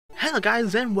Hello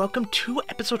guys and welcome to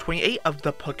episode 28 of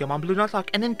the Pokemon Blue Nuzlocke,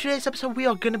 and in today's episode we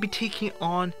are going to be taking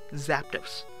on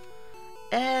Zapdos.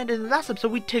 And in the last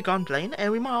episode we took on Blaine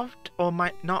and we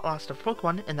might not lost a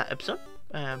Pokemon in that episode.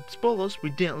 Spoilers, we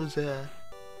didn't lose a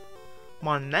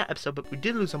Mon in that episode, but we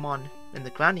did lose a Mon in the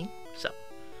grounding,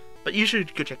 but you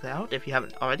should go check that out if you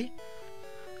haven't already.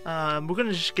 We're going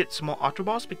to just get some more Ultra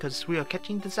Balls because we are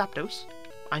catching the Zapdos.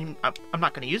 I'm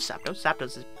not going to use Zapdos.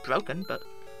 Zapdos is broken, but...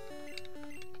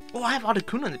 Oh, I have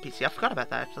Articuno on the PC. I forgot about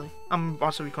that, actually. I'm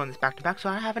also recording this back-to-back, so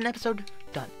I have an episode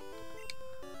done.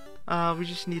 We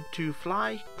just need to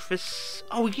fly. Chris...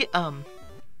 Oh, we get, Don't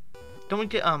we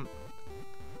get, Can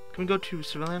we go to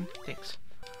Cerulean? Thanks.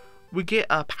 We get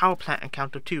a power plant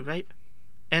encounter, too, right?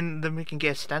 And then we can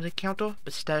get a static encounter,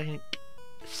 but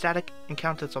static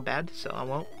encounters are bad, so I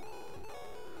won't.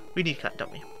 We need cut,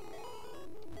 don't we?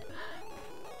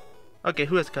 Okay,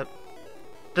 who has cut?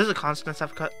 Does the Constance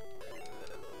have cut?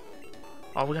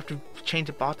 Oh, we have to change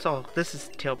the bots. Oh, this is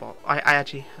terrible. I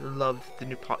actually love the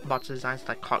new bots designs,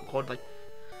 like Hot Gold. Like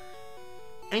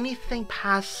anything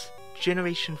past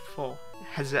Generation 4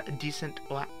 has a decent,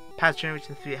 or past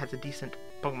Generation 3 has a decent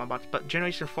Pokemon bots, but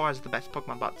Generation 4 has the best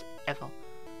Pokemon bots ever.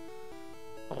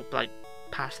 Oh, like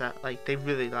past that, like they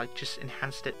really like just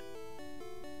enhanced it.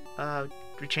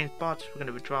 We changed bots. We're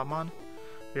gonna withdraw them on.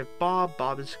 We have Bob.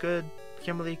 Bob is good.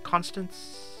 Kimberly,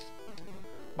 Constance.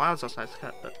 Miles also has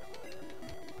cut, but.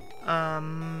 I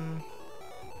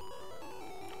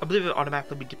believe it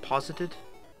automatically be deposited.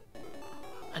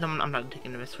 I'm not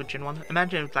taking the risk with Gen 1.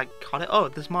 Imagine if like caught it. Oh,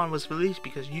 this mon was released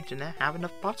because you didn't have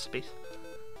enough bot space.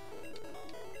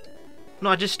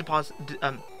 No, I just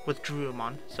withdrew a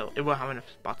mon, so it won't have enough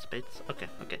bot space. Okay.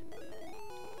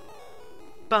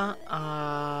 But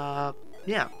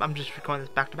yeah, I'm just recording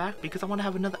this back to back because I want to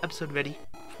have another episode ready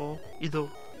for either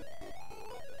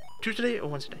Tuesday or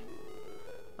Wednesday.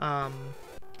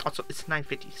 Also, it's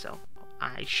 9:50, so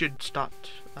I should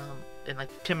start, in like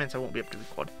 10 minutes I won't be able to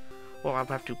record. Or I'll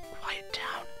have to quiet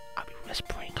down. I'll be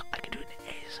whispering. I can do an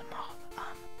ASMR,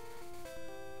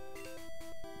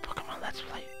 Pokemon Let's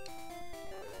Play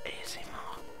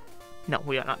ASMR. No,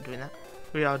 we are not doing that.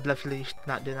 We are definitely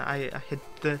not doing that. I hit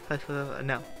the,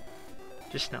 no.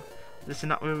 Just no. This is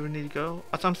not where we need to go.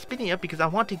 Also, I'm speeding up because I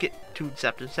want to get to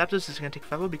Zapdos. Zapdos is going to take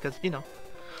forever because, you know,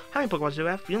 how many Pokeballs do we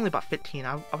have? We only about 15.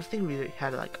 I was thinking we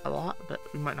had like a lot, but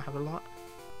we might not have a lot.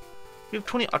 We have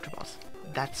 20 Ultra Balls.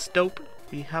 That's dope.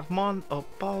 We have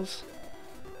balls.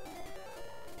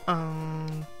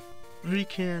 We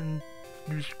can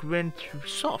use Gwen to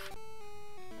soft.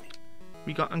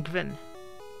 We got a Gwen.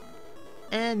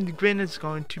 And Gwen is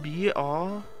going to be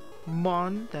our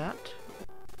Mon that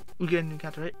we get an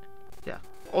encounter, right? Yeah.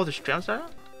 All the strands are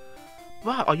out.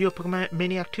 Wow, are you a Pokemon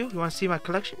Maniac too? You want to see my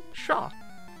collection? Sure.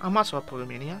 I'm also a Pokemon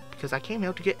Maniac because I came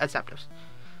here to get a Zapdos.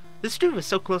 This dude was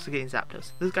so close to getting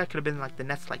Zapdos. This guy could have been like the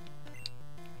next like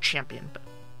champion, but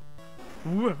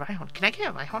ooh, a Rhyhorn. Can I get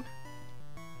a Rhyhorn?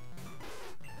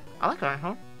 I like a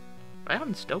Rhyhorn.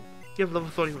 Rhyhorn's dope. You have level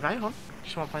 30 Rhyhorn.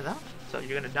 Just want to find out. So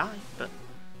you're gonna die, but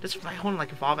does Rhyhorn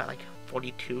like evolve at like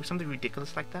 42? Something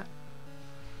ridiculous like that.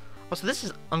 Also, this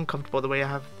is uncomfortable the way I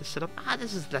have this set up.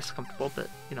 This is less comfortable, but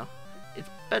you know, it's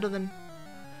better than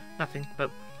nothing.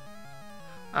 But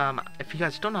if you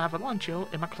guys don't know, I have a lawn chair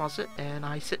in my closet, and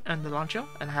I sit in the lawn chair,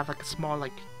 and I have like a small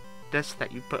like desk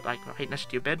that you put like right next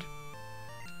to your bed,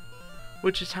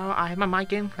 which is how I have my mic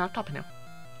game laptop in here.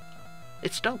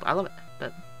 It's dope. I love it.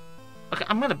 But okay,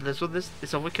 I'm gonna blizzard this.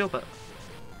 It's overkill, but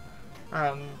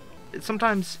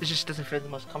sometimes it just doesn't feel the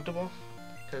most comfortable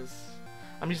because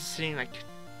I'm used to sitting like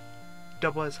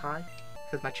double as high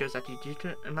because my chair's actually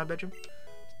decent in my bedroom. It's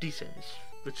decent.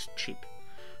 It's cheap.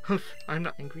 I'm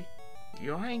not angry.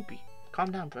 You're angry.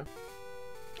 Calm down, bro.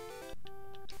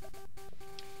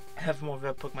 I have more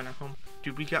rare Pokemon at home.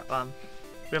 Dude, we got,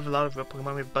 we have a lot of rare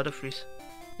Pokemon. We have Butterfrees.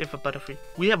 We have a Butterfree.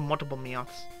 We have multiple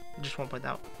Meowths. I just want to point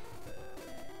out.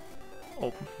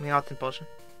 Oh, Meowth and Potion.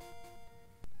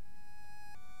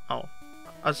 Oh.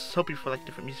 I was hoping for, like,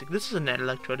 different music. This is a net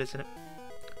Electrode, isn't it?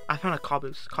 I found a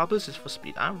Caboose. Caboose is for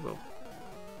speed. I don't know.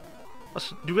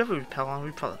 Also, do we have a Repellon?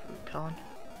 We probably have a Repellon.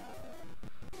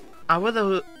 I'd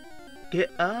rather get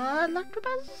a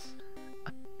Electabuzz?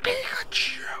 A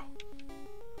Pikachu!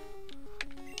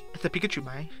 It's a Pikachu,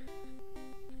 mate.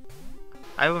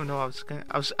 I don't even know what I was going.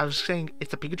 I was saying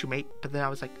it's a Pikachu, mate, but then I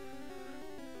was like,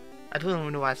 I don't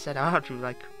even know what I said. I'll have to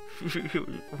like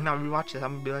when I rewatch this,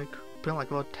 I'm gonna be like putting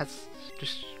like little tests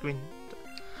just screen.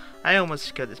 I almost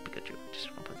scared this Pikachu.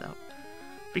 Just want to put that out.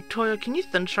 Victoria, can you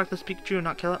Thunderstruck this Pikachu and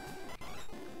not kill it?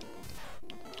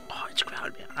 Oh, it's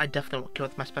crowded. I definitely won't kill it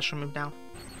with my special move now.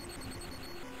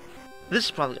 This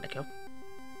is probably gonna kill.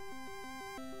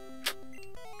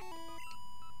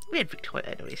 We had Victoria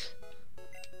anyways.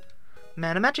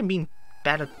 Man, imagine being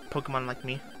bad at Pokemon like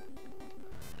me.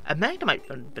 A Magnemite,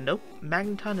 but nope.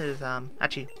 Magneton is,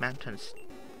 actually, Magneton is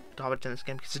garbage in this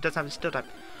game because it doesn't have a steel type.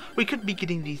 We could be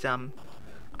getting these,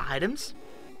 items.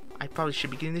 I probably should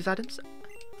be getting these items.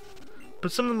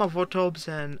 But some of them are Voltorbs,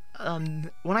 and,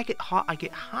 when I get hot, I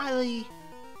get highly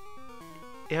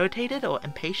irritated or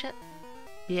impatient.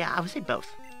 Yeah, I would say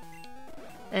both.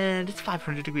 And it's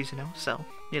 500 degrees now, so,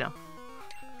 you know.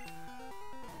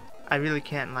 I really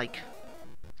can't, like,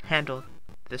 handle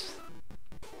this.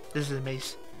 This is a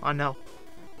maze. Oh no.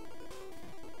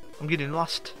 I'm getting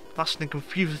lost and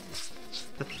confused.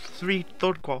 The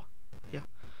third claw. Yeah.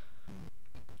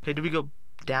 Okay, do we go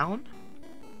down?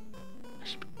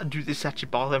 Dude, this is actually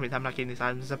bothering me. I'm not getting these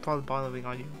items. They're probably bothering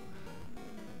on you.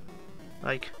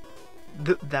 Like,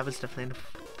 that was definitely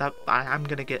enough. I'm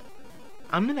gonna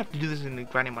have to do this in the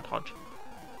grinding montage.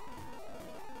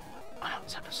 Oh no,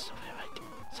 Zapdos is over here, right?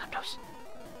 Zapdos.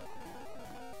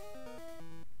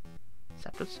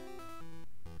 Zapdos?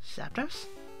 Zapdos?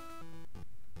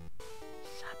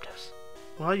 Zapdos.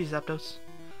 Where are you, Zapdos?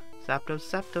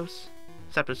 Zapdos.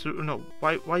 Zapdos, no,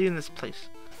 why are you in this place?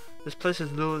 This place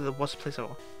is literally the worst place at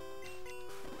all.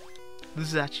 This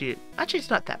is actually it's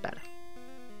not that bad.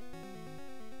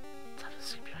 Zapdos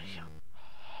is gonna be right here.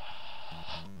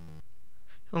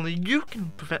 Only you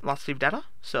can prevent lost save data,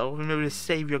 so remember to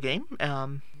save your game.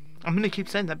 I'm gonna keep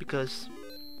saying that because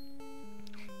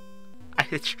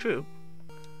it's true.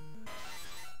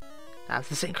 That's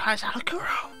the same guy as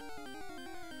Alakuro.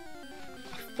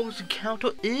 My first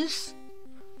encounter is...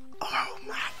 Oh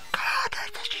my god,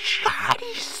 that's a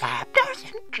shiny Zapdos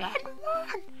in Gen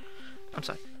 1! I'm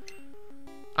sorry.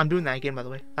 I'm doing that again, by the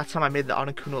way. Last time I made the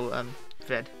Articuno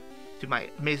red through my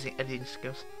amazing editing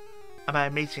skills. And by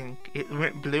amazing, it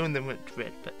went blue and then went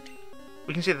red, but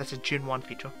we can say that's a Gen 1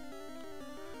 feature.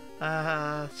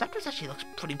 Zapdos actually looks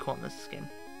pretty cool in this game.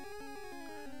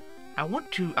 I want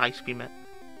to Ice Beam it.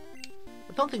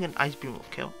 I don't think an Ice Beam will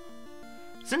kill.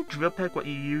 Isn't Drill Peck what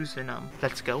you use in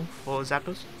Let's Go for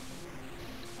Zapdos?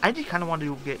 I actually kind of want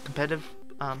to get competitive.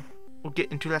 We'll get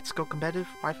into Let's Go competitive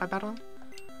Wi-Fi battling.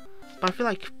 But I feel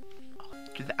like,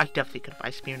 dude, I definitely could have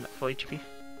Ice Beamed that for HP.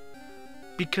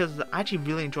 Because I actually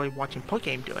really enjoy watching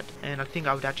Pokegame do it, and I think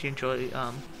I would actually enjoy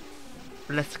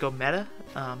Let's Go meta.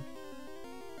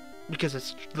 Because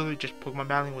it's literally just Pokemon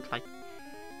battling with like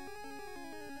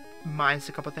minus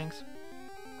a couple things.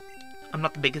 I'm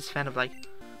not the biggest fan of like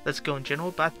Let's Go in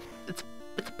general, but it's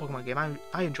a Pokemon game.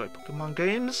 I enjoy Pokemon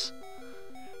games.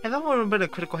 And that would have been a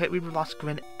critical hit. We would have lost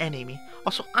Gwen and Amy.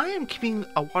 Also, I am keeping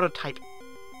a water type.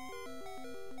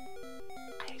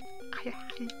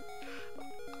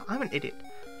 I'm an idiot.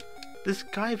 This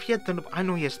guy, if he had Thunderbolt, I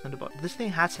know he has Thunderbolt. This thing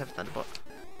has to have Thunderbolt.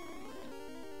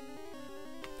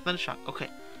 Thundershock, okay.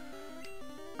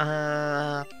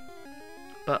 But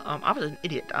I was an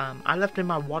idiot. I left in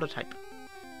my water type.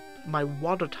 My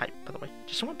water type, by the way.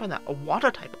 Just someone point that a water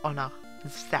type on a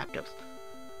Zapdos.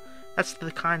 That's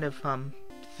the kind of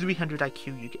 300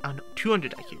 IQ you get. No,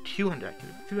 200 IQ. 200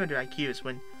 IQ. 300 IQ is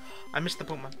when I missed the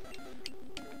Pokemon.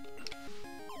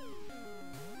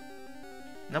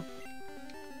 Nope.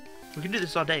 We can do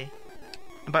this all day.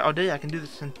 And by all day, I can do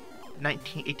this in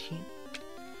 1918.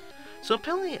 So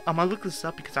apparently, I looked this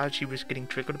up because I actually was getting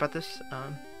triggered about this.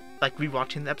 Like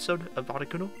rewatching the episode of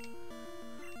Articuno.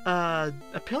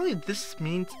 Apparently this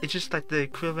means it's just like the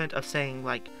equivalent of saying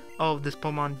like, oh, this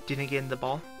Pokemon didn't get in the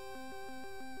ball.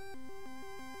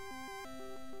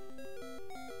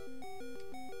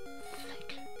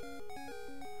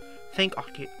 Thank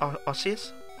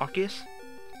Arceus.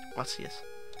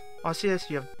 Arceus,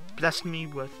 you have blessed me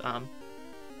with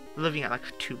living at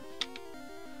like 2.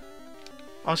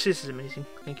 Arceus is amazing.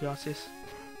 Thank you, Arceus.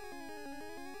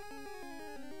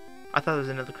 I thought it was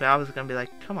another crowd. I was gonna be like,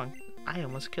 come on, I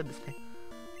almost killed this thing.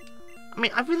 I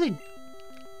mean,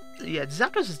 yeah,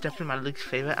 Zapdos is definitely my least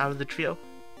favorite out of the trio.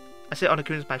 I say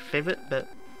Articuno is my favorite, but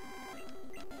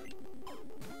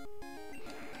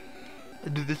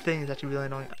dude, this thing is actually really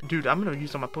annoying. Dude, I'm gonna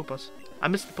use all my Pokeballs. I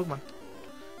missed the Pokemon.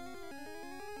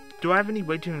 Do I have any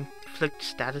way to inflict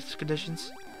status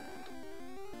conditions?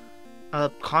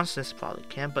 Constance probably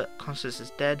can, but Constance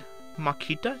is dead.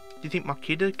 Makita? Do you think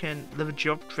Makita can live a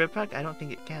Drip Pack? I don't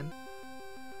think it can.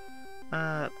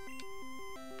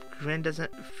 Grin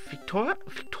doesn't. Victoria?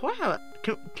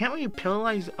 Can't we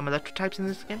paralyze electric types in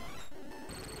this game?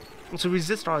 Also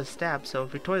resist all his stabs, so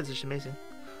Victoria's just amazing.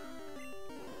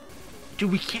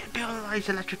 Dude, we can't paralyze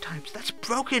electric types. That's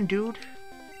broken, dude.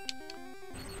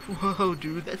 Whoa,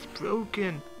 dude, that's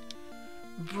broken.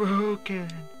 Broken.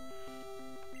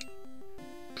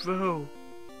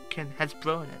 Has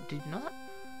bro in it, did you not?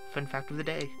 fun fact of the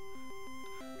day.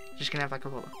 Just gonna have like a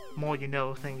little more you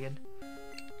know thing again.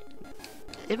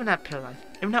 Even at paralyzed,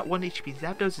 even at 1 HP,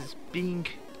 Zapdos is being...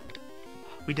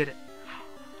 We did it.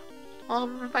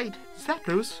 Alright,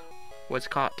 Zapdos was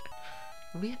caught.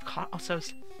 We have caught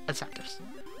ourselves a Zapdos.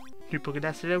 New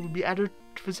Pokédex today will be added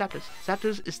for Zapdos.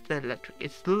 Zapdos is the electric.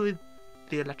 It's literally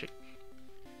the electric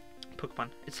Pokemon.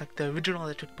 It's like the original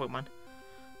electric Pokemon.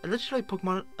 A legendary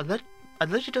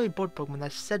board Pokemon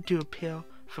that's said to appear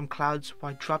from clouds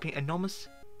while dropping enormous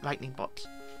lightning bolts.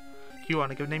 You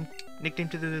want to give a nickname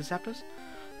to the Zapdos?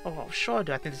 Oh, sure I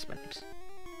do. I think this is my name's.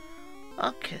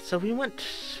 Okay, so we went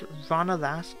Rana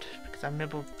last, because I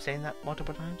remember saying that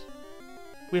multiple times.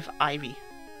 We have Ivy.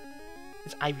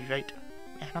 It's Ivy, right?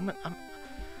 And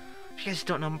if you guys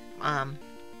don't know,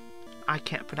 I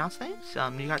can't pronounce things.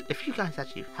 If you guys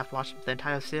actually have watched the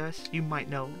entire series, you might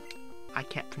know I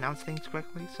can't pronounce things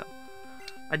correctly. So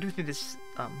I do think this,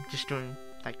 just doing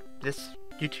like this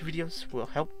YouTube videos will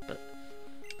help. But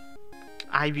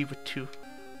Ivy with 2.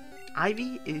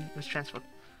 Ivy was transferred,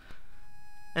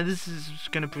 and this is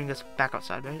gonna bring us back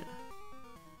outside, right?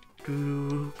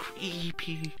 Ooh,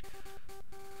 creepy.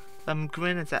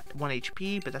 Grin is at 1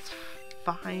 HP, but that's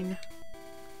fine.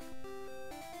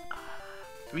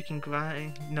 We can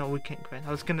grind. No, we can't grind.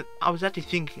 I was actually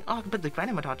thinking, oh, I can put the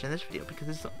grinding montage in this video because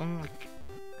this is only like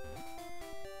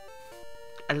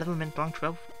 11 minutes long,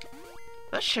 12.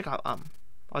 Let's check out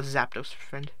our Zapdos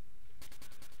friend.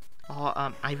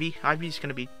 Ivy. Ivy's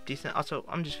gonna be decent. Also,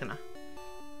 I'm just gonna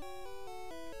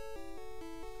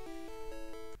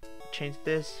change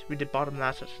this. We did bottom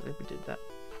last, actually. We did that.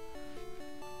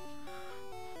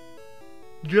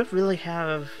 Do you really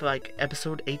have like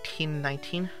episode 18 and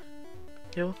 19?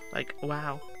 Yo, like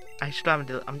wow. I still haven't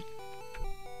done it.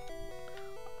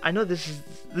 I know this is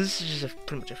just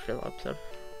pretty much a filler episode.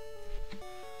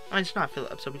 I mean, it's not a filler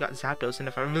episode. We got Zapdos, and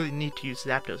if I really need to use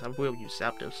Zapdos, I will use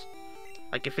Zapdos.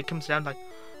 Like if it comes down like,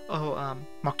 oh,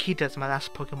 Marquita is my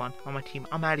last Pokemon on my team,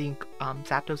 I'm adding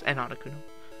Zapdos and Articuno,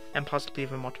 and possibly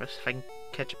even Moltres if I can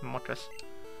catch up Moltres.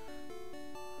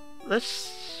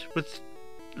 Let's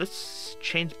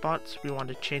change bots. We want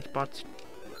to change bots.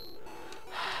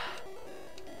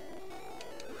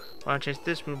 I want to change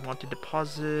this. We want to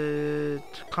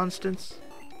deposit constants.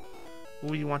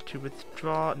 We want to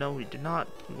withdraw. No, we do not.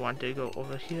 We want to go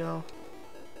over here.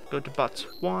 Go to bots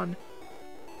 1.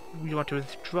 We want to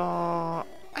withdraw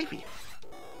Ivy.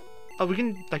 Oh, we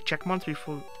can like check months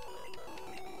before.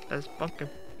 That's bunker.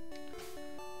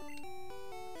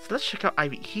 So let's check out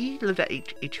Ivy. He lived at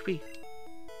 8 HP.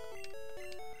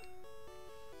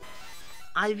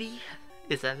 Ivy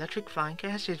is an electric flying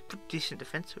cat. She has pretty decent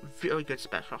defense, very good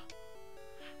special,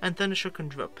 and Thundershock and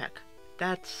Drill Pack.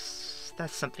 That's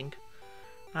something.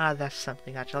 That's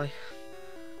something actually.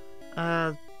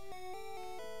 That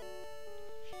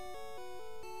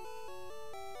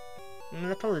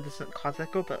probably doesn't cause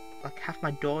echo, but like half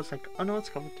my door is like, oh no, it's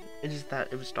covered. It's just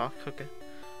that it was dark. Okay.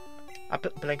 I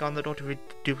put blank on the door to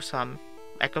reduce some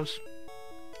echoes.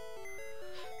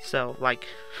 So like,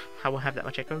 I won't have that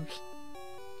much echoes.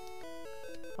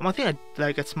 One thing I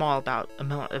like a small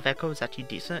amount of echo is actually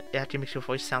decent. It actually makes your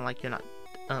voice sound like you're not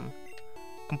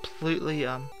completely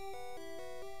an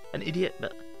idiot.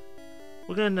 But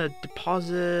we're gonna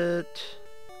deposit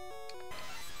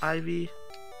Ivy.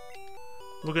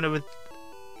 We're gonna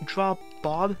withdraw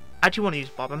Bob. I actually want to use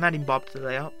Bob. I'm adding Bob to the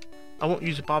layout. I won't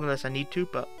use Bob unless I need to,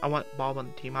 but I want Bob on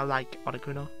the team. I like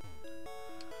Articuno.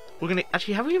 We're gonna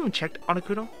actually, have we even checked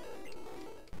Articuno?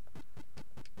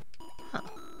 Huh.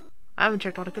 I haven't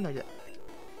checked Articuno yet.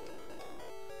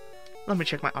 Let me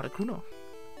check my Articuno.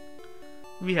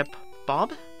 We have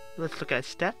Bob. Let's look at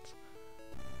his stats.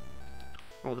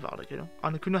 All of Articuno.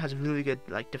 Articuno has really good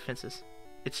like defenses.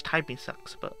 Its typing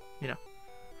sucks, but you know.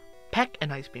 Peck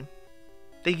and Ice Beam.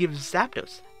 They give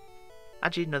Zapdos.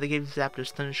 Actually, no, they gave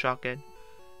Zapdos Thundershock and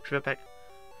Drill Peck.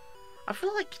 I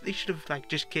feel like they should have like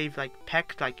just gave like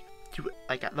Peck like to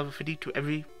like at level 50 to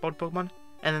every board Pokemon,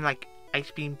 and then like Ice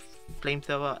Beam,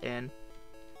 Flamethrower, and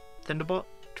Thunderbolt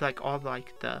to like all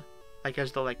like the like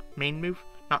as the like main move,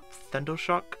 not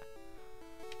Thundershock.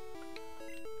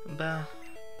 But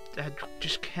I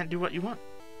just can't do what you want.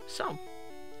 So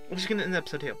I'm just gonna end the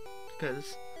episode here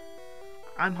because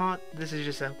I'm hot. This is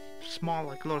just a small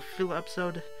like little filler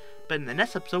episode. But in the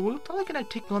next episode, we're probably gonna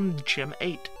take on Gym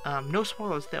 8. No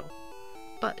spoilers though.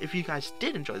 But if you guys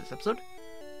did enjoy this episode,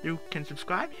 you can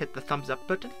subscribe, hit the thumbs up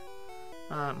button.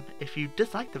 If you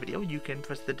dislike the video, you can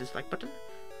press the dislike button.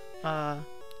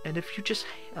 And if you just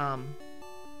want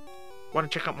to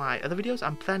check out my other videos,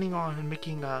 I'm planning on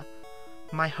making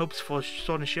my hopes for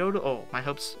Sword and Shield, or my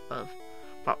hopes of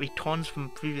what returns from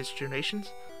previous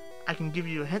generations. I can give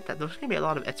you a hint that there's going to be a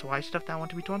lot of SY stuff that I want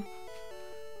to be done.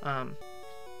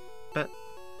 But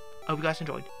I hope you guys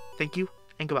enjoyed. Thank you,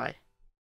 and goodbye.